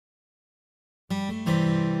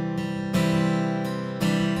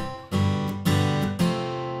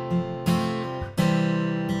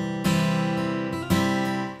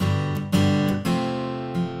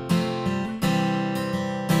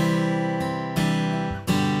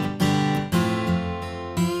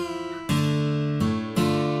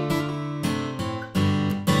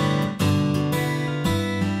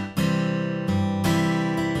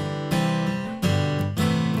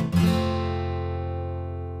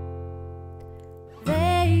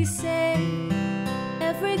they say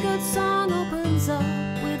every good song opens up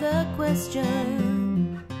with a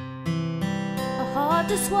question, a hard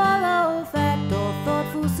to swallow fact or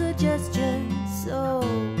thoughtful suggestion. So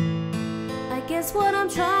I guess what I'm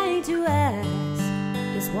trying to ask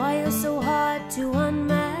is why you're so hard to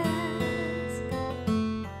unmask.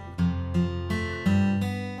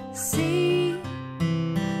 See,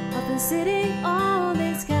 I've been sitting on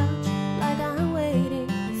this couch like I'm waiting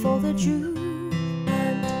for the truth,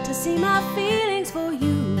 and to see my feelings for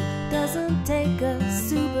you doesn't take a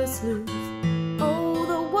super sleuth. Oh,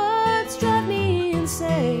 the words drive me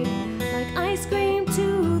insane, like ice cream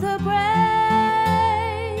to the brain.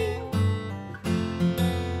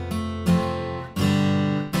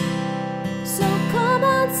 So come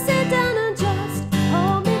on, sit down and just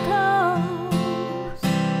hold me close.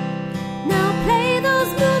 Now play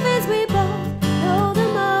those movies we both know the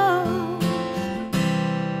most,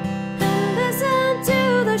 and listen to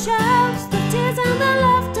the shouts, the tears and the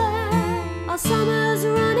laughter. Our summer's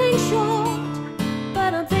running short,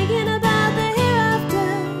 but I'm thinking about the hereafter,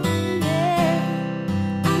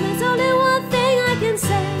 yeah. And there's only one thing I can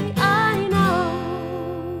say, I know.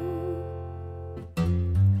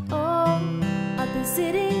 Oh, I've been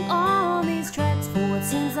sitting on these tracks for what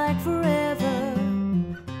seems like forever,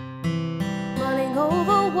 mulling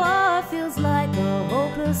over what feels like a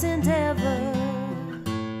hopeless endeavor.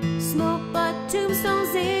 Smoke but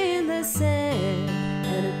tombstones in the sand,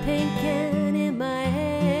 and a paint can in my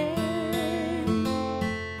hand.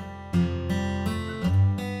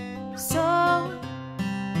 So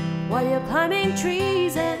while you're climbing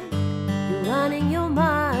trees and you're running your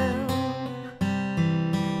mile,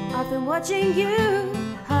 I've been watching you,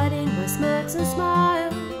 hiding my smirks and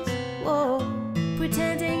smiles. Whoa,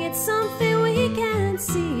 pretending it's something we can't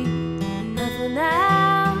see. And for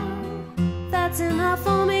now, that's enough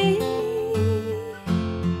for me.